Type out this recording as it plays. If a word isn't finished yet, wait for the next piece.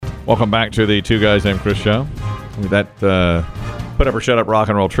Welcome back to the Two Guys Named Chris show. That Put Up or Shut Up rock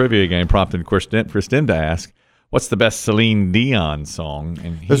and roll trivia game prompted Kristen to ask, what's the best Celine Dion song?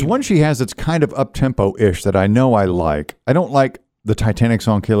 And There's one she has that's kind of up-tempo-ish that I know I like. I don't like the Titanic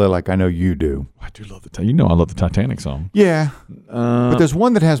song, Killer, like I know you do. I do love I love the Titanic song. Yeah. But there's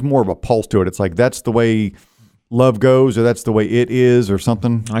one that has more of a pulse to it. It's like, that's the way love goes, or that's the way it is, or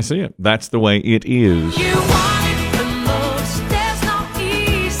something. I see it. That's the way it is. You want it the most. There's no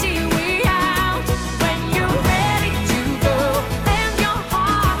easy way out. When you're ready to go and your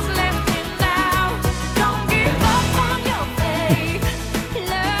heart's lifting loud, don't give up on your faith.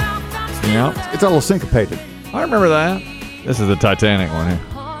 Love comes to Yeah. It's a little syncopated. I remember that. This is the Titanic one here.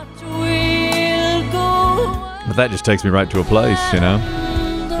 will go. But that just takes me right to a place, you know?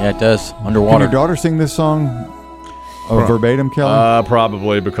 Yeah, it does. Can Underwater. your daughter sing this song verbatim, Kelly?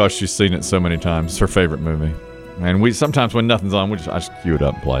 Probably because she's seen it so many times. It's her favorite movie. And we sometimes when nothing's on, I just cue it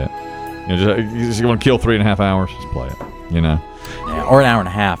up and play it. You just want to kill 3.5 hours, just play it, you know? Yeah, or an hour and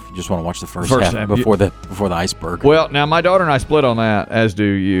a half. You just want to watch the first half before the iceberg. Well, now my daughter and I split on that, as do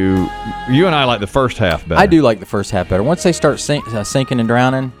you. You and I like the first half better. I do like the first half better. Once they start sinking and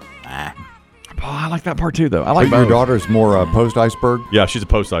drowning, Oh, I like that part too, though. I But like your both. daughter's more post-iceberg? Yeah, she's a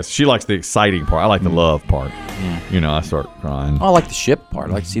post-ice. She likes the exciting part. I like the love part. You know, I start crying. I like the ship part.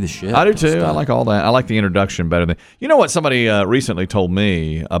 I like to see the ship. I do and too. stuff. I like all that. I like the introduction better than. You know what? Somebody recently told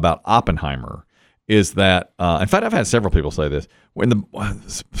me about Oppenheimer is that. In fact, I've had several people say this. When the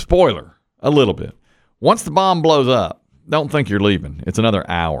spoiler a little bit. Once the bomb blows up, don't think you're leaving. It's another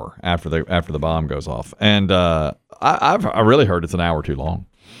hour after the bomb goes off, and I've really heard it's an hour too long.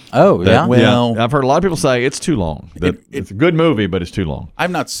 Oh, yeah? Well, I've heard a lot of people say it's too long. It's a good movie, but it's too long. I've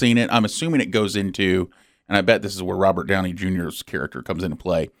not seen it. I'm assuming it goes into, and I bet this is where Robert Downey Jr.'s character comes into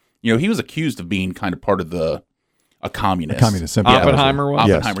play. You know, he was accused of being kind of part of a communist. A communist sympathizer. Oppenheimer was?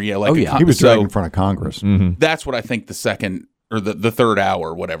 Yes. Oppenheimer, yeah. Like Oh, yeah. He was so dragged in front of Congress. Mm-hmm. that's what I think the second or the third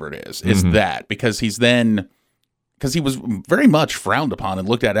hour, whatever it is Mm-hmm. that, because he was very much frowned upon and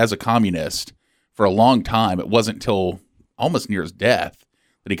looked at as a communist for a long time. It wasn't until almost near his death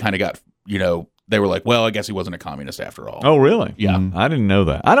that he kind of got, they were like, well, I guess he wasn't a communist after all. Oh, really? Yeah. I didn't know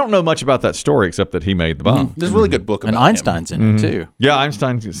that. I don't know much about that story except that he made the bomb. There's a really good book about And him. Einstein's in it, too. Yeah,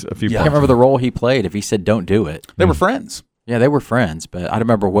 Einstein's a few Yeah. I can't remember the role he played. If he said, don't do it. They were friends. Yeah, they were friends, but I don't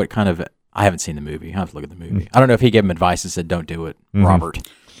remember what kind of... I haven't seen the movie. I have to look at the movie. I don't know if he gave him advice and said, don't do it, Robert.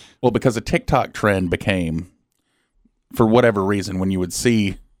 Well, because a TikTok trend became, for whatever reason, when you would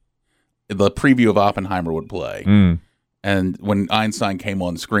see the preview of Oppenheimer would play, and when Einstein came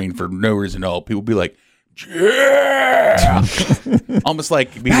on screen for no reason at all, people would be like, yeah! Almost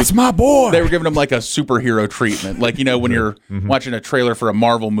like That's my boy! they were giving him like a superhero treatment. Like, when you're watching a trailer for a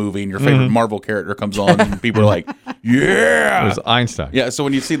Marvel movie and your favorite Marvel character comes on and people are like, It yeah! was Einstein. Yeah, so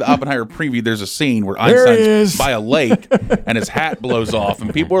when you see the Oppenheimer preview, there's a scene where There he Einstein's is. by a lake and his hat blows off,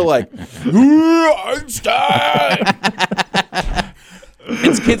 and people are like, "Ooh, Einstein!"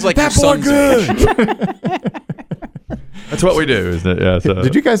 It's kids like That your boy son's good! age. That's what we do, isn't it? Yeah. So.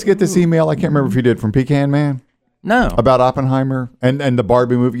 Did you guys get this email? I can't remember if you did, from Pecan Man No. about Oppenheimer and the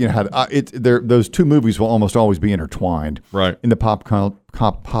Barbie movie. You know how those two movies will almost always be intertwined, Right. in the pop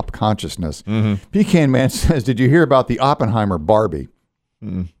consciousness. Pecan Man says, "Did you hear about the Oppenheimer Barbie?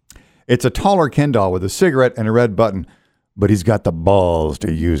 It's a taller Ken doll with a cigarette and a red button, but he's got the balls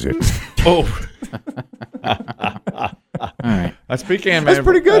to use it." Oh, All right. that's Pecan Man. That's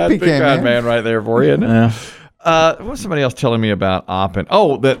pretty good, That's Pecan Man. right there for you, isn't it? Yeah. What was somebody else telling me about Oppen?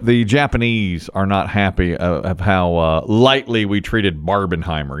 Oh, that the Japanese are not happy of how lightly we treated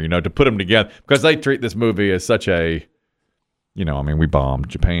Barbenheimer, to put them together, because they treat this movie as such a, we bombed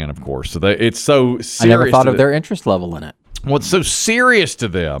Japan, of course. So it's so serious. I never thought to of their interest level in it. Well, it's so serious to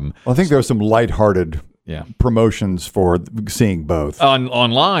them. Well, I think there was some lighthearted Yeah. promotions for seeing both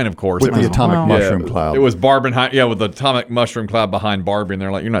Online, of course. with It the was- atomic mushroom cloud. It was Barbenheimer, with the atomic mushroom cloud behind Barbie, and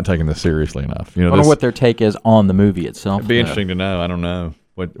they're like, "You're not taking this seriously enough." I wonder what their take is on the movie itself. It'd be interesting to know. I don't know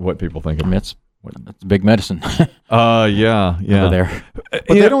what people think I of mean, it. it's big medicine Yeah. over there. But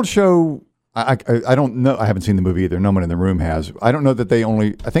they don't show. I don't know. I haven't seen the movie either. No one in the room has. I don't know that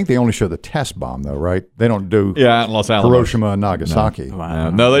I think they only show the test bomb though, right? They don't do Yeah, in Los Alamos. Hiroshima and Nagasaki.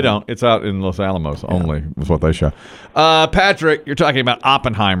 No, they don't. It's out in Los Alamos only, is what they show. Patrick, you're talking about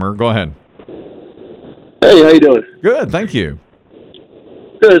Oppenheimer. Go ahead. Hey, how you doing? Good, thank you.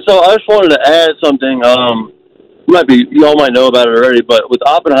 Good. So I just wanted to add something. Y'all might know about it already, but with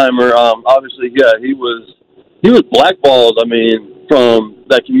Oppenheimer, obviously, yeah, he was blackballed. I mean, from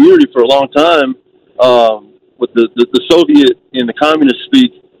that community for a long time, with the Soviet and the communist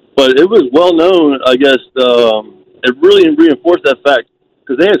speak. But it was well known, I guess. It really reinforced that fact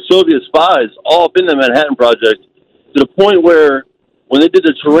because they had Soviet spies all up in the Manhattan Project, to the point where when they did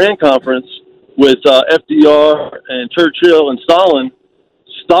the Tehran conference with FDR and Churchill and Stalin,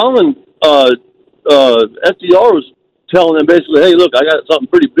 FDR was telling them basically, hey, look, I got something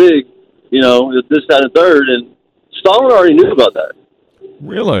pretty big, this, that, and third, and Stalin already knew about that.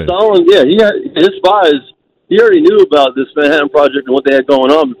 Really? Stalin, yeah, he had his spies. He already knew about this Manhattan Project and what they had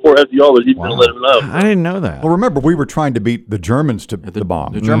going on before FDR was even going to let him know. I didn't know that. Well, remember, we were trying to beat the Germans to the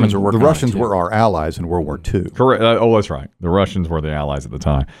bomb. The Germans were working The on it, Russians too. were our allies in World War II. Correct. Oh, that's right. The Russians were the allies at the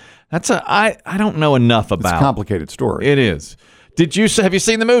time. I don't know enough It's a about. complicated story. It is. Have you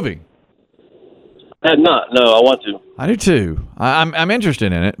seen the movie? I had not. No, I want to. I do too. I'm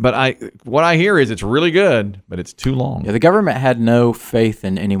interested in it, but what I hear is it's really good, but it's too long. Yeah, the government had no faith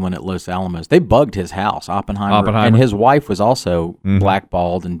in anyone at Los Alamos. They bugged his house, Oppenheimer. And his wife was also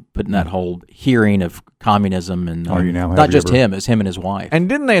blackballed and put in that whole hearing of communism. And not just him, it's him and his wife. And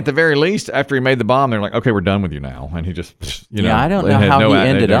didn't they, at the very least, after he made the bomb, they're like, okay, we're done with you now. And he just, I don't know how he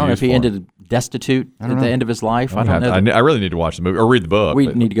ended. I don't know if he ended destitute at the end of his life. I don't know. I really need to watch the movie or read the book. We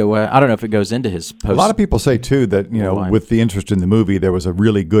need to go. I don't know if it goes into his post. A lot of people say, too, that, with the interest in the movie, there was a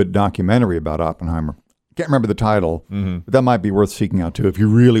really good documentary about Oppenheimer. Can't remember the title, but that might be worth seeking out, too, if you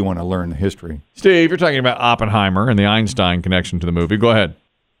really want to learn the history. Steve, you're talking about Oppenheimer and the Einstein connection to the movie. Go ahead.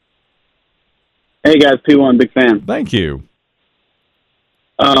 Hey, guys, P1, big fan. Thank you.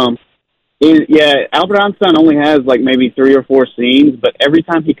 Albert Einstein only has like maybe 3 or 4 scenes, but every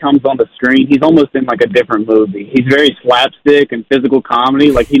time he comes on the screen, he's almost in like a different movie. He's very slapstick and physical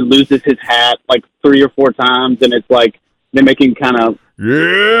comedy. Like he loses his hat like 3 or 4 times, and it's like they make him kind of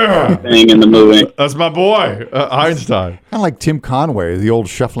thing in the movie. That's my boy, Einstein. Kind of like Tim Conway, the old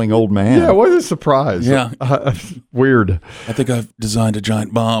shuffling old man. Yeah, what a surprise. Yeah. Weird. I think I've designed a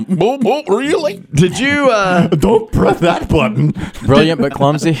giant bomb. Really? Did you Don't press that button. Brilliant but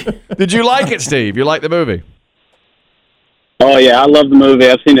clumsy. Did you like it, Steve? You like the movie? Oh yeah, I love the movie.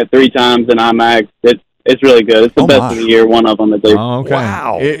 I've seen it 3 times in IMAX. It's really good. It's the best of the year. One of them at least. Oh, okay.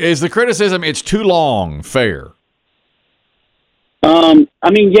 Wow. Is the criticism it's too long fair?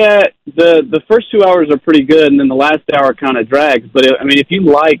 The first 2 hours are pretty good, and then the last hour kind of drags. But if you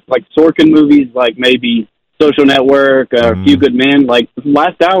like Sorkin movies, like maybe Social Network, A Few Good Men, like the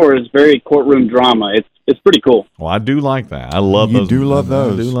last hour is very courtroom drama. It's pretty cool. Well, I do like that. I love those. You do love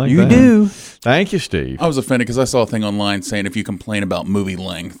those. I do like You that. do. Thank you, Steve. I was offended because I saw a thing online saying if you complain about movie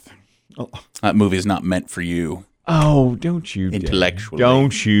length, that movie is not meant for you. Oh, don't you Intellectually.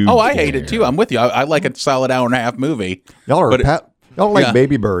 Don't you? Oh, I hate it too. I'm with you. I like a solid hour and a half movie. Y'all are y'all like Yeah.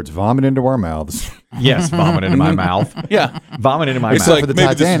 baby birds, vomit into our mouths. Yes, vomit into my mouth. Yeah. Vomit into my It's mouth. like for the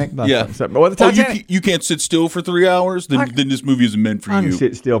maybe this- Titanic. yeah. Well, the Titanic. You can't sit still for 3 hours? Then this movie isn't meant for I you. can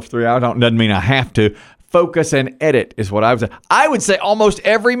sit still for 3 hours. Doesn't mean I have to. Focus and edit is what I would say. I would say almost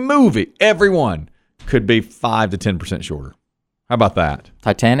every movie, every one, could be 5 to 10% shorter. How about that?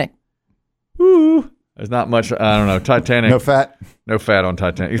 Titanic. Woo. There's not much. I don't know. Titanic. No fat. No fat on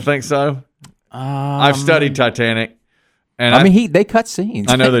Titanic. You think so? I've studied Titanic, and they cut scenes.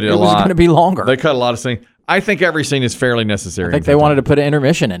 I know they did a It was lot. going to be longer. They cut a lot of scenes. I think every scene is fairly necessary. I think they wanted to put an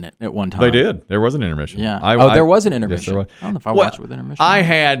intermission in it at one time. They did. There was an intermission. Yeah. I there was an yes, intermission. there was. I don't know if I Well, watched it with intermission. I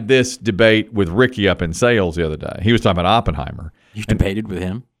had this debate with Ricky up in sales the other day. He was talking about Oppenheimer. You debated with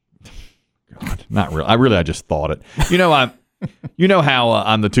him? God, not really. I just thought it. You know how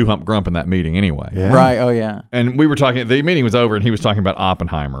I'm the 2-hump grump in that meeting anyway. Yeah. Right. Oh, yeah. And we were talking. The meeting was over, and he was talking about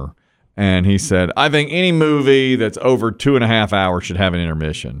Oppenheimer. And he said, I think any movie that's over 2.5 hours should have an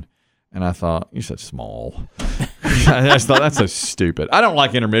intermission. And I thought, you're so small. I just thought, that's so stupid. I don't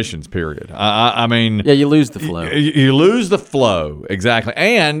like intermissions, period. I mean... Yeah, you lose the flow. You lose the flow, exactly.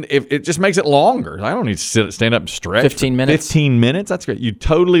 And if it just makes it longer. I don't need to stand up and stretch. 15 minutes? 15 minutes? That's great. You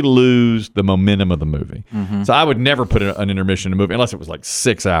totally lose the momentum of the movie. Mm-hmm. So I would never put an intermission in a movie unless it was like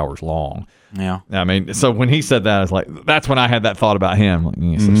 6 hours long. Yeah. I mean, so when he said that, I was like, that's when I had that thought about him. Like,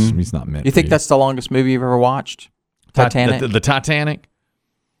 he's not meant You for think that's the longest movie you've ever watched? Titanic? The Titanic?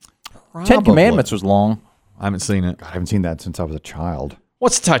 10 Commandments was long. I haven't seen it. I haven't seen that since I was a child.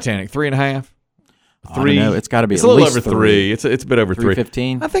 What's the Titanic? 3.5? I don't know. It's got to be It's at a little least over 3. It's a bit over 3.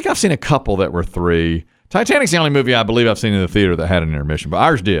 3:15. I think I've seen a couple that were 3. Titanic's the only movie I believe I've seen in the theater that had an intermission, but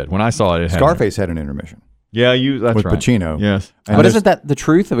ours did. When I saw it, it had Scarface had an intermission. Yeah, that's with right. Pacino. Yes. And But there's- isn't that the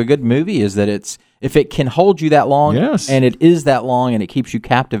truth of a good movie is that if it can hold you that long Yes. and it is that long and it keeps you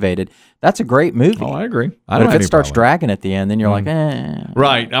captivated, that's a great movie. Oh, I agree. I But don't if have it any starts problem. dragging at the end, then you're like,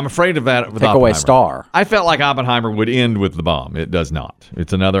 Right. I'm afraid of that with take away Oppenheimer. star. I felt like Oppenheimer would end with the bomb. It does not.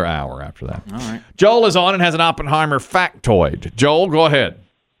 It's another hour after that. All right. Joel is on and has an Oppenheimer factoid. Joel, go ahead.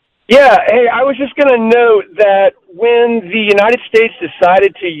 Yeah, hey, I was just going to note that when the United States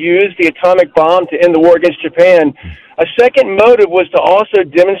decided to use the atomic bomb to end the war against Japan, a second motive was to also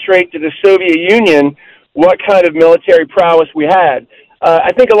demonstrate to the Soviet Union what kind of military prowess we had.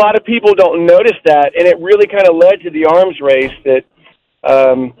 I think a lot of people don't notice that, and it really kind of led to the arms race that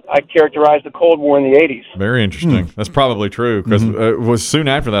I characterized the Cold War in the 80s. Very interesting. That's probably true, because it was soon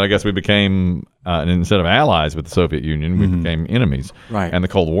after that, I guess, we became, instead of allies with the Soviet Union, we became enemies. Right. And the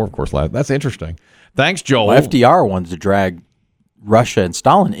Cold War, of course, lasted. That's interesting. Thanks, Joel. Well, FDR wanted to drag Russia and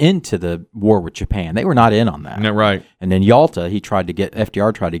Stalin into the war with Japan. They were not in on that. Yeah, right. And then Yalta, FDR tried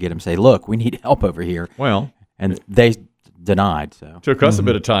to get him to say, look, we need help over here. Well. And they denied. So took us a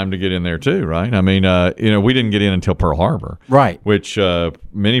bit of time to get in there too, right? I mean, we didn't get in until Pearl Harbor, right? Which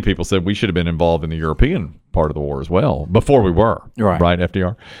many people said we should have been involved in the European part of the war as well before we were, right?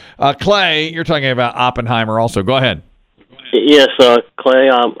 FDR. Clay, you're talking about Oppenheimer, also. Go ahead. Yes, Clay.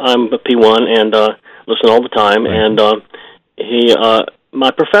 I'm a P1 and listen all the time. And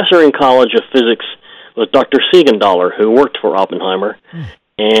my professor in College of Physics was Dr. Siegenthaler, who worked for Oppenheimer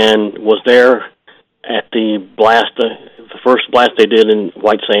and was there at the blast, the first blast they did in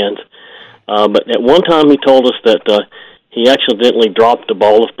White Sands. But at one time he told us that he accidentally dropped a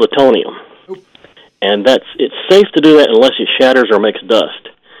ball of plutonium. And it's safe to do that unless it shatters or makes dust.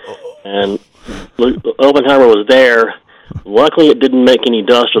 And Oppenheimer was there. Luckily it didn't make any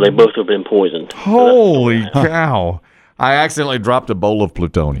dust or they both would have been poisoned. Holy cow. I accidentally dropped a bowl of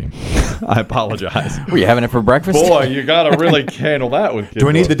plutonium. I apologize. Were you having it for breakfast? Boy, you got to really handle that with kids. Do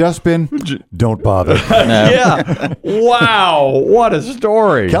we need the dustbin? Don't bother. Yeah. Wow. What a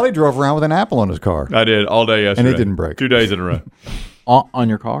story. Kelly drove around with an apple on his car. I did all day yesterday. And it didn't break. 2 days in a row. On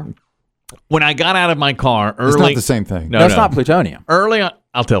your car? When I got out of my car early. It's not the same thing. No, it's not plutonium. Early on.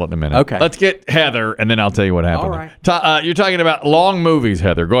 I'll tell it in a minute. Okay. Let's get Heather, and then I'll tell you what happened. All right. You're talking about long movies,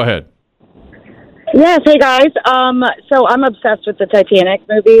 Heather. Go ahead. Yes, hey guys. So I'm obsessed with the Titanic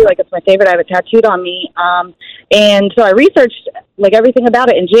movie. Like, it's my favorite. I have it tattooed on me. And so I researched like everything about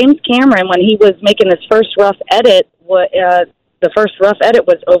it. And James Cameron, when he was making this first rough edit, the first rough edit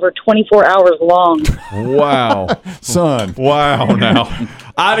was over 24 hours long. Wow. Son. Wow, now.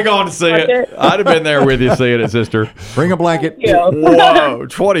 I'd have gone to see it. I'd have been there with you seeing it, sister. Bring a blanket. Whoa,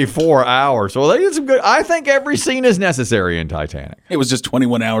 24 hours. Well, they did some good. I think every scene is necessary in Titanic. It was just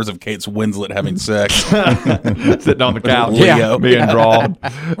 21 hours of Kate Winslet having sex. Sitting on the couch, Leo. being drawn.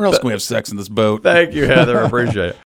 Where else can we have sex in this boat? Thank you, Heather. I appreciate it.